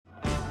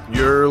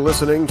You're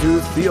listening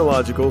to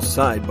Theological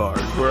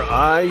Sidebars, where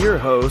I, your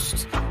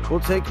host, will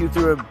take you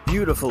through a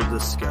beautiful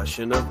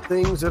discussion of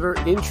things that are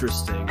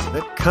interesting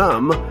that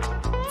come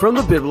from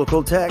the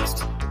biblical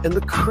text and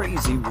the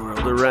crazy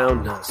world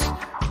around us.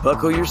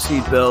 Buckle your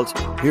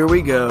seatbelt. Here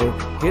we go.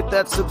 Hit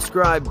that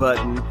subscribe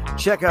button.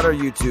 Check out our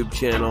YouTube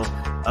channel.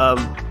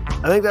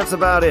 I think that's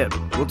about it.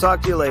 We'll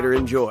talk to you later.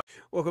 Enjoy.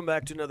 Welcome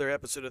back to another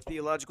episode of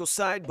Theological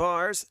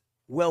Sidebars.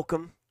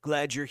 Welcome.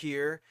 Glad you're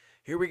here.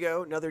 Here we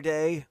go. Another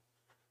day.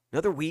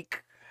 Another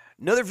week,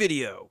 another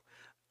video.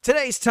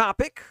 Today's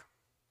topic,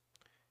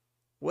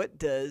 what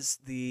does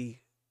the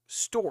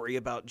story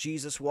about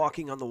Jesus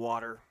walking on the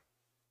water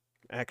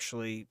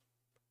actually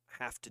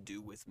have to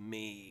do with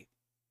me?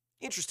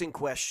 Interesting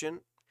question.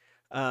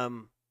 I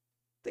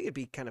think it'd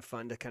be kind of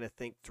fun to kind of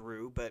think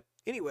through. But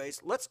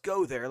anyways, let's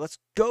go there. Let's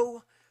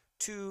go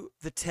to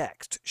the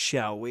text,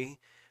 shall we?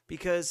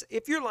 Because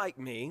if you're like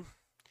me,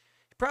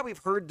 probably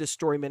have heard this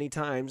story many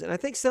times, and I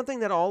think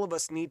something that all of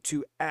us need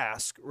to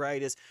ask,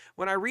 right, is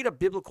when I read a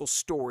biblical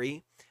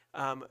story,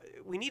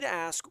 we need to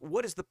ask,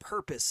 what is the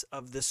purpose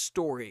of this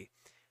story?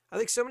 I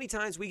think so many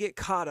times we get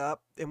caught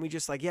up and we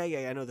just like, yeah,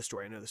 I know the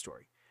story.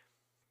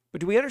 But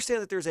do we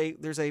understand that there's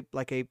a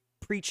like a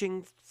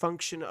preaching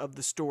function of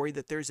the story,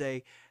 that there's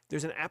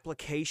an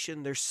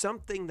application, there's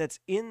something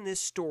that's in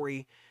this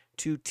story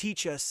to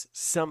teach us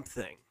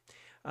something.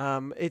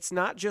 It's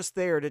not just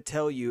there to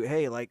tell you,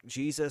 hey, like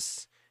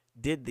Jesus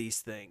did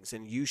these things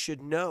and you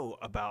should know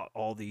about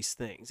all these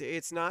things.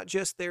 It's not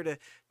just there to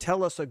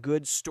tell us a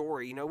good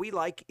story. You know, we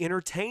like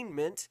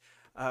entertainment.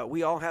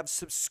 We all have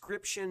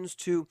subscriptions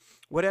to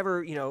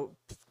whatever,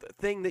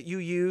 thing that you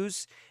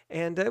use.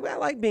 And I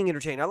like being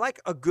entertained. I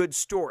like a good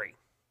story.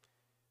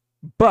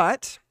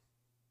 But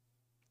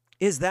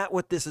is that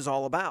what this is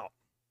all about?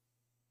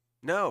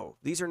 No,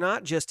 these are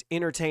not just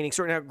entertaining.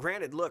 So now,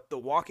 granted, look, the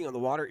walking on the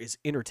water is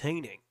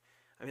entertaining.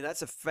 I mean,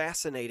 that's a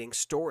fascinating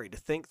story to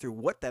think through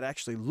what that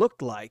actually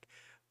looked like.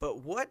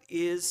 But what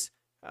is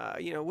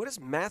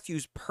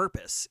Matthew's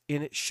purpose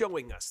in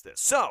showing us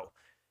this? So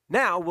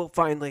now we'll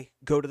finally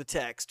go to the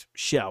text,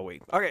 shall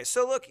we? Okay,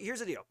 so look, here's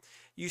the deal.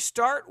 You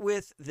start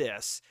with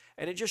this,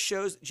 and it just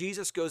shows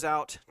Jesus goes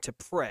out to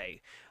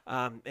pray.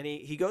 And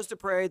he goes to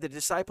pray. The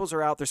disciples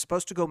are out. They're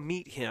supposed to go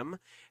meet him.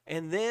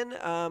 And then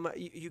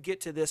you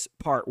get to this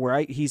part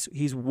where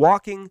he's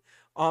walking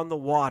on the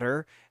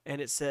water, and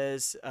it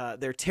says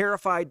they're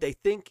terrified. They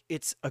think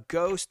it's a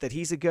ghost, that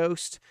he's a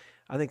ghost.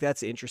 I think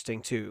that's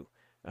interesting too.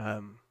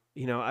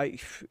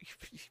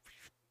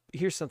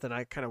 Here's something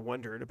I kind of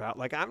wondered about.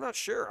 Like, I'm not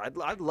sure.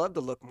 I'd love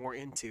to look more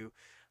into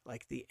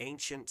like the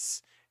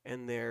ancients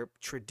and their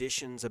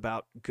traditions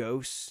about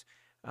ghosts.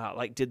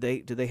 Like, did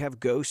they have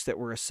ghosts that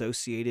were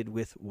associated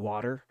with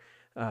water?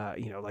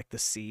 Like the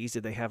seas.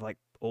 Did they have like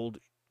old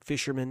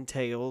fisherman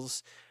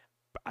tales?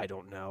 I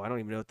don't know. I don't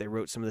even know if they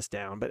wrote some of this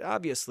down. But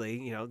obviously,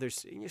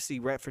 you see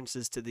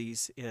references to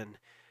these in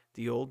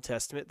the Old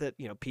Testament that,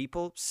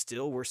 people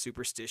still were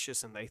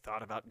superstitious and they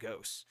thought about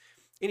ghosts.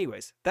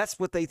 Anyways, that's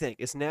what they think.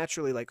 It's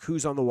naturally like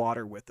who's on the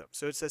water with them.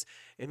 So it says,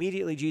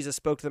 immediately Jesus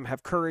spoke to them,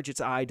 "Have courage,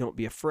 it's I, don't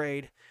be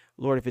afraid.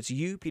 Lord, if it's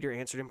you," Peter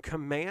answered him,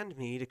 "command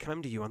me to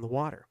come to you on the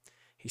water."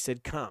 He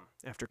said, "Come."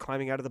 After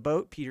climbing out of the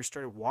boat, Peter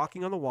started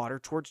walking on the water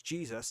towards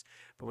Jesus.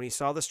 But when he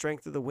saw the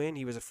strength of the wind,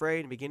 he was afraid,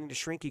 and beginning to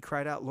shrink, he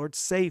cried out, "Lord,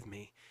 save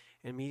me."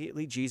 And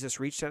immediately Jesus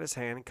reached out his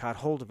hand and caught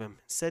hold of him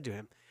and said to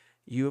him,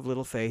 "You of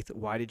little faith,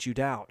 why did you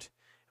doubt?"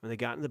 When they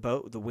got in the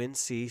boat, the wind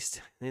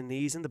ceased. Then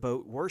these in the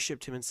boat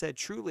worshipped him and said,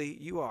 "Truly,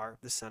 you are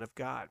the Son of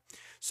God."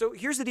 So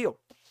here's the deal.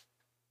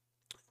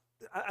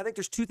 I think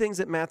there's two things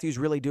that Matthew's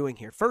really doing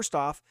here. First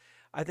off,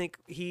 I think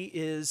he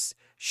is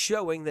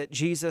showing that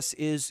Jesus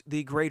is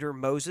the greater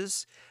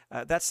Moses.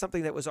 That's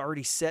something that was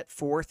already set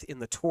forth in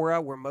the Torah,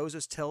 where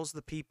Moses tells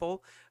the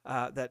people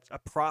that a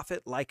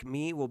prophet like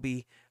me will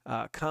be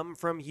come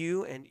from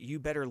you, and you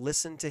better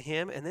listen to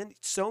him. And then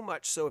so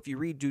much so, if you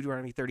read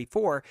Deuteronomy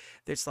 34,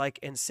 it's like,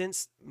 and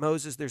since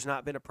Moses, there's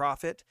not been a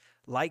prophet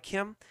like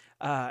him,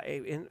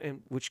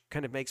 and which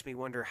kind of makes me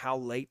wonder how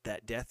late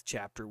that death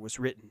chapter was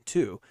written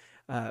too.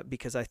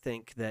 Because I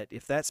think that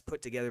if that's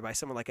put together by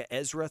someone like a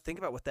Ezra, think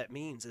about what that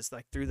means. It's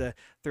like through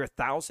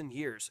 1,000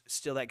 years,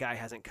 still that guy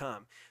hasn't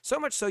come. So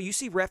much so, you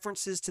see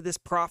references to this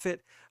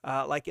prophet,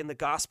 like in the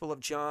Gospel of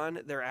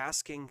John. They're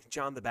asking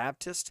John the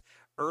Baptist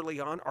early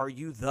on, "Are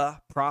you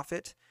the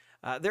prophet?"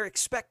 They're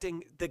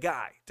expecting the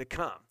guy to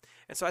come.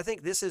 And so I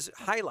think this is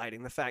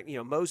highlighting the fact,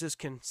 Moses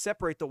can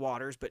separate the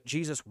waters, but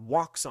Jesus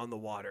walks on the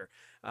water.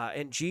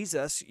 And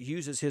Jesus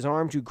uses his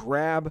arm to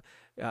grab,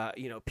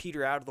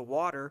 Peter out of the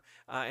water.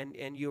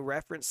 And you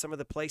reference some of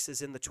the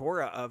places in the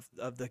Torah of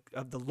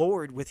the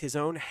Lord with his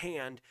own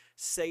hand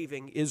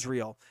saving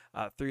Israel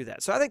through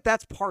that. So I think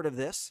that's part of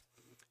this.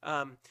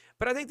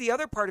 But I think the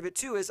other part of it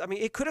too is,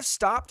 it could have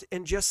stopped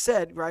and just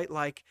said, right,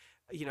 like,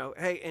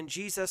 hey, and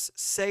Jesus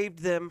saved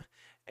them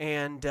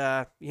And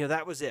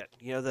that was it.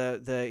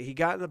 He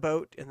got in the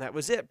boat, and that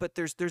was it. But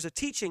there's a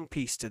teaching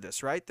piece to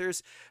this, right?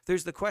 There's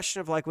the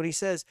question of like when he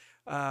says,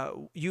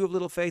 "You have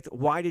little faith,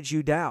 why did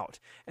you doubt?"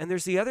 And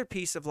there's the other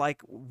piece of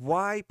like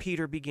why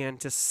Peter began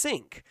to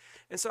sink.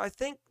 And so I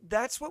think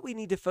that's what we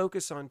need to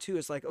focus on too.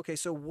 Is like, okay,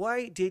 so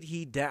why did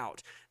he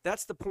doubt?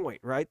 That's the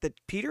point, right?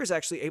 That Peter is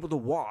actually able to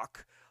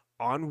walk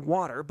on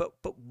water, but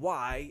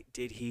why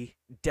did he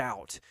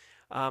doubt?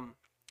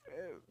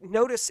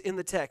 Notice in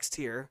the text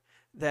here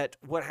that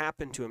what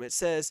happened to him. It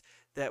says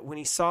that when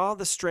he saw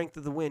the strength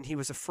of the wind, he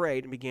was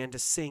afraid and began to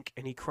sink,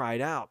 and he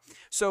cried out.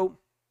 So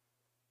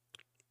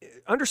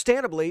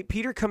understandably,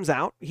 Peter comes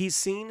out. He's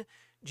seen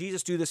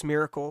Jesus do this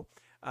miracle.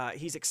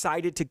 He's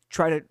excited to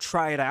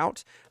try it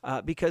out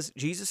because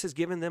Jesus has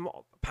given them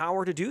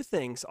power to do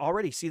things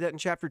already. See that in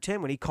chapter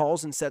 10 when he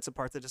calls and sets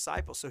apart the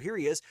disciples. So here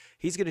he is.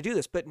 He's going to do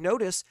this. But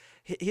notice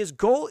his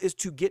goal is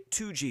to get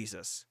to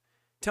Jesus.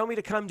 Tell me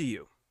to come to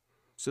you.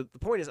 So the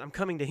point is, I'm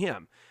coming to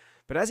him.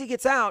 But as he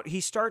gets out, he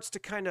starts to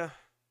kind of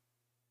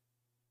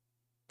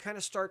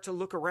start to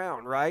look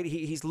around, right?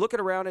 He's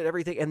looking around at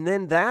everything. And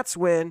then that's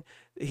when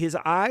his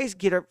eyes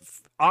get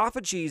off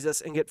of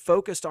Jesus and get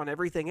focused on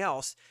everything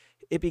else.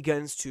 It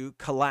begins to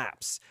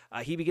collapse.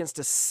 He begins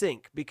to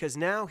sink because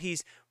now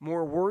he's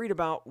more worried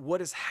about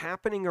what is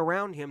happening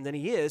around him than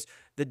he is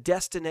the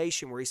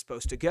destination where he's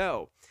supposed to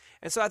go.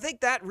 And so I think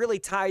that really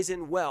ties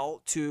in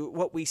well to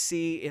what we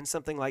see in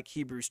something like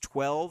Hebrews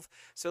 12.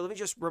 So let me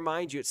just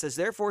remind you, it says,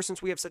 "Therefore,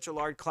 since we have such a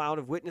large cloud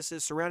of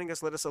witnesses surrounding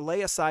us, let us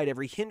lay aside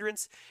every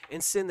hindrance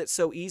and sin that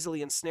so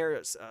easily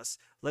ensnares us.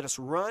 Let us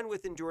run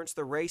with endurance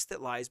the race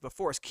that lies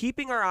before us,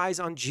 keeping our eyes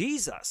on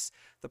Jesus,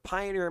 the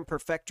pioneer and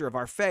perfecter of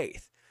our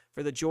faith.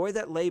 For the joy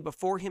that lay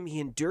before him,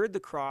 he endured the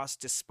cross,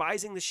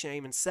 despising the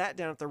shame, and sat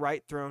down at the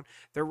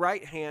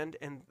right hand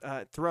and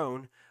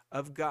throne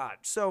of God."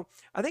 So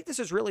I think this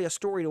is really a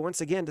story to once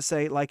again to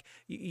say, like,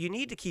 you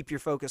need to keep your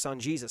focus on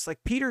Jesus.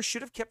 Like Peter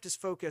should have kept his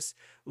focus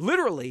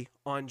literally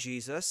on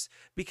Jesus,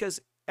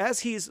 because as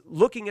he's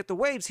looking at the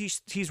waves,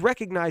 he's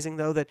recognizing,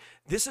 though, that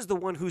this is the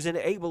one who's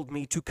enabled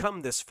me to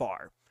come this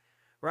far.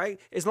 Right?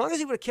 As long as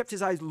he would have kept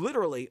his eyes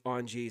literally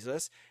on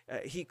Jesus,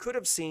 he could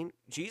have seen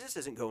Jesus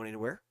isn't going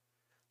anywhere.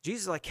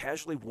 Jesus is like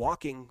casually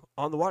walking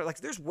on the water. Like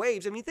there's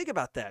waves. I mean, think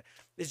about that.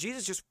 Does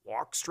Jesus just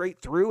walk straight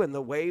through and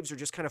the waves are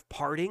just kind of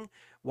parting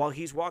while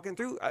he's walking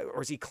through?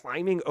 Or is he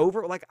climbing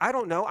over? Like, I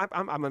don't know.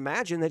 I'm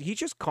imagining that he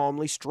just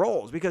calmly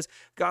strolls, because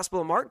Gospel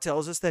of Mark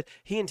tells us that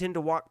he intended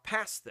to walk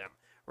past them,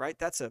 right?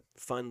 That's a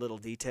fun little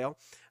detail.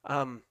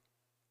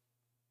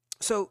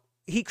 So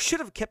he should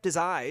have kept his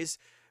eyes,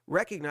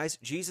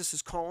 recognized Jesus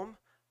is calm.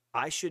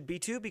 I should be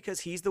too,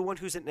 because he's the one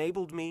who's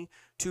enabled me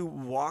to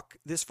walk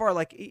this far.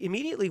 Like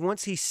immediately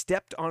once he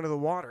stepped onto the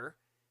water,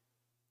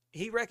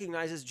 he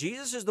recognizes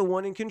Jesus is the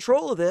one in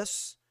control of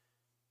this.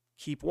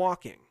 Keep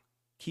walking,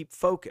 keep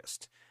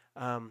focused.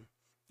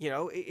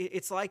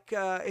 It's like,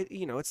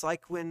 it's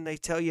like when they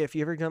tell you, if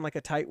you ever done like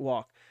a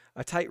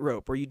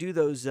tightrope, or you do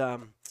those,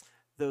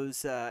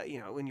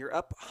 when you're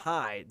up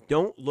high,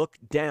 don't look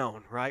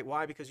down, right?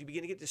 Why? Because you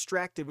begin to get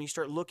distracted when you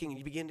start looking, and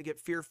you begin to get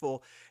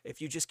fearful. If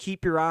you just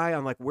keep your eye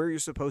on like where you're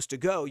supposed to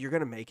go, you're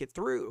going to make it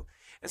through.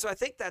 And so I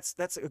think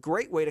that's a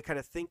great way to kind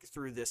of think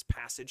through this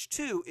passage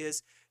too,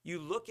 is you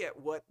look at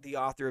what the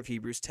author of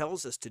Hebrews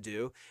tells us to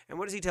do. And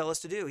what does he tell us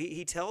to do?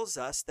 He tells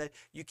us that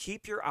you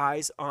keep your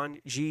eyes on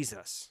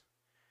Jesus.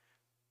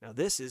 Now,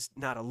 this is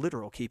not a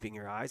literal keeping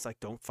your eyes. Like,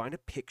 don't find a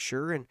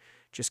picture and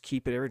just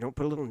keep it there. Don't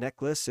put a little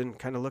necklace and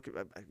kind of look at,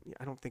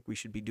 I don't think we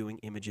should be doing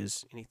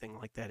images, anything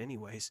like that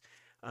anyways.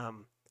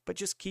 But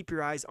just keep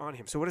your eyes on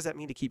him. So what does that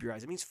mean to keep your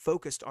eyes? It means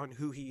focused on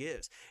who he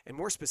is. And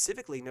more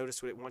specifically,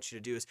 notice what it wants you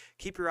to do is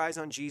keep your eyes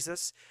on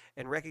Jesus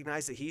and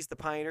recognize that he's the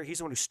pioneer. He's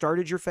the one who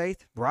started your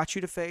faith, brought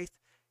you to faith.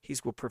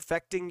 He's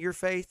perfecting your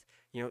faith.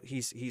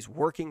 He's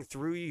working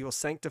through you. He'll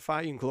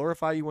sanctify you and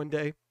glorify you one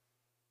day.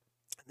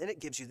 And then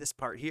it gives you this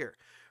part here,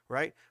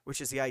 right?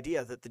 Which is the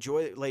idea that the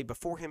joy that lay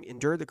before him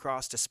endured the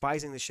cross,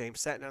 despising the shame,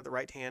 sat down at the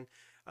right hand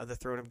of the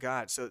throne of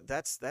God. So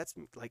that's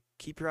like,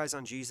 keep your eyes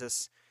on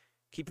Jesus,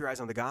 keep your eyes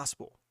on the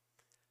gospel.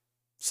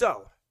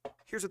 So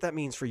here's what that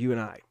means for you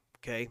and I,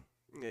 okay?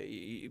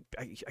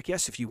 I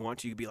guess if you want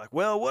to, you could be like,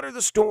 well, what are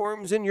the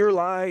storms in your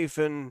life?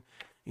 And,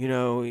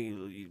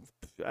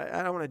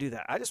 I don't want to do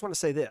that. I just want to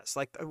say this,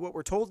 like what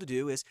we're told to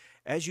do is,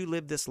 as you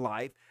live this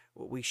life,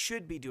 what we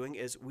should be doing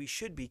is we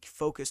should be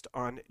focused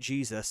on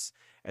Jesus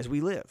as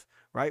we live,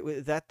 right?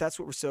 That's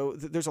what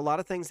there's a lot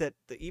of things that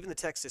even the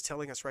text is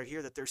telling us right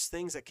here, that there's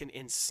things that can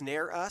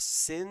ensnare us,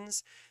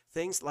 sins,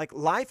 things like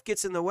life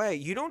gets in the way.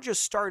 You don't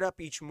just start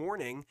up each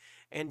morning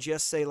and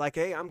just say like,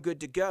 hey, I'm good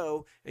to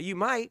go. You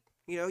might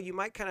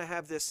kind of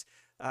have this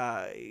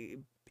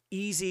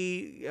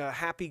easy,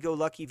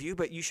 happy-go-lucky view,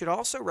 but you should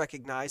also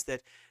recognize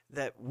that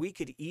that we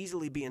could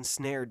easily be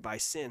ensnared by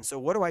sin. So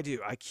what do?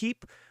 I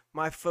keep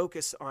my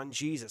focus on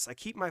Jesus. I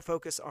keep my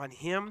focus on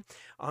him,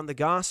 on the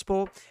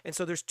gospel. And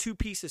so there's two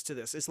pieces to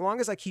this. As long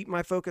as I keep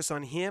my focus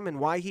on him and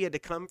why he had to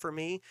come for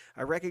me,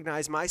 I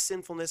recognize my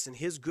sinfulness and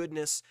his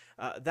goodness.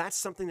 That's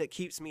something that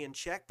keeps me in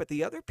check. But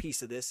the other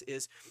piece of this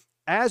is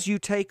as you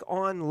take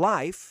on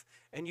life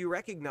and you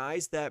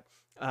recognize that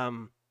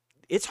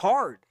it's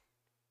hard.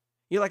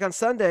 Like on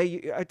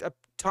Sunday, I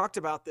talked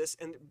about this,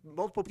 and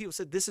multiple people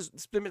said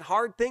it's been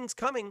hard things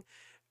coming.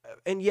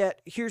 And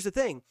yet, here's the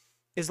thing.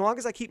 As long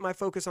as I keep my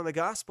focus on the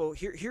gospel,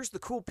 here's the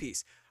cool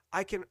piece.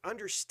 I can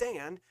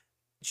understand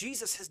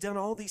Jesus has done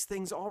all these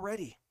things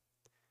already.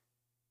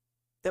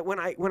 That when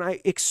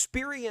I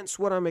experience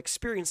what I'm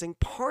experiencing,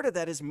 part of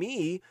that is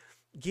me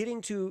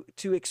getting to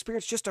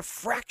experience just a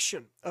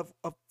fraction of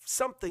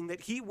something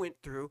that he went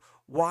through.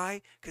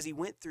 Why? Because he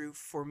went through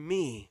for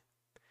me.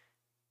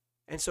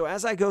 And so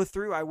as I go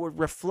through, I would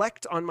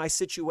reflect on my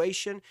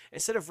situation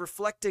instead of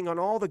reflecting on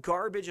all the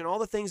garbage and all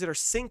the things that are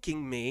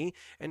sinking me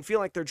and feel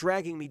like they're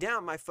dragging me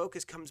down. My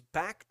focus comes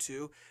back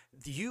to,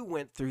 you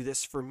went through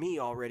this for me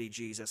already,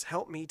 Jesus.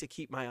 Help me to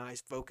keep my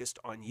eyes focused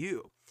on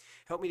you.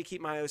 Help me to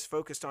keep my eyes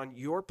focused on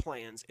your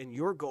plans and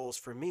your goals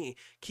for me.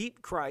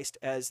 Keep Christ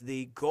as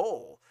the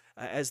goal,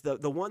 as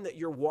the one that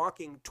you're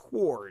walking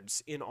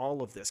towards in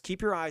all of this.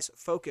 Keep your eyes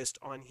focused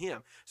on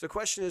him. So the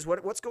question is,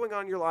 what's going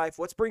on in your life?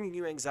 What's bringing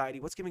you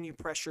anxiety? What's giving you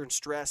pressure and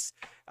stress?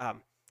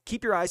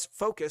 Keep your eyes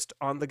focused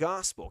on the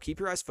gospel. Keep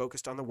your eyes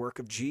focused on the work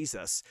of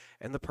Jesus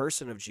and the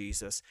person of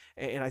Jesus.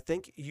 And I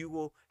think you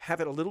will have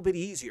it a little bit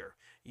easier.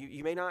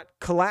 You may not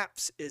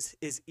collapse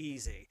as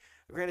easy.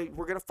 Granted,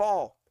 we're going to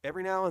fall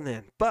every now and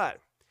then. But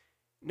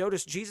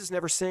notice Jesus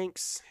never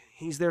sinks.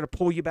 He's there to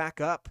pull you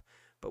back up.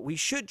 But we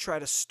should try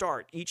to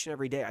start each and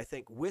every day, I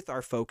think, with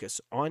our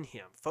focus on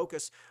him.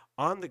 Focus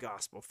on the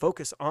gospel.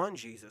 Focus on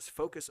Jesus.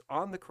 Focus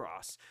on the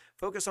cross.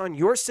 Focus on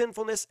your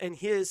sinfulness and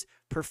his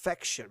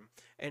perfection.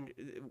 And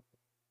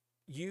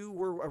you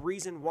were a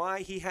reason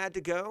why he had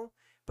to go,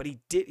 but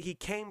he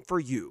came for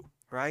you,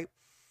 right?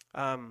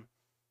 I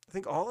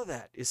think all of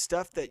that is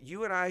stuff that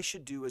you and I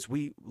should do as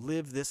we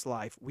live this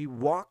life. We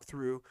walk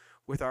through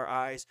with our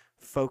eyes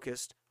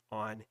focused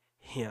on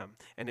him.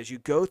 And as you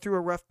go through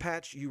a rough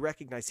patch, you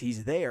recognize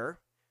he's there.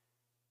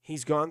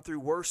 He's gone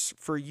through worse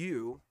for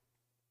you,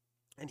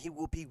 and he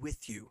will be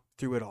with you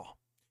through it all.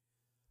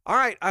 All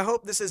right, I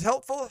hope this is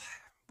helpful.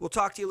 We'll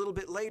talk to you a little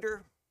bit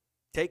later.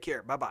 Take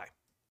care. Bye-bye.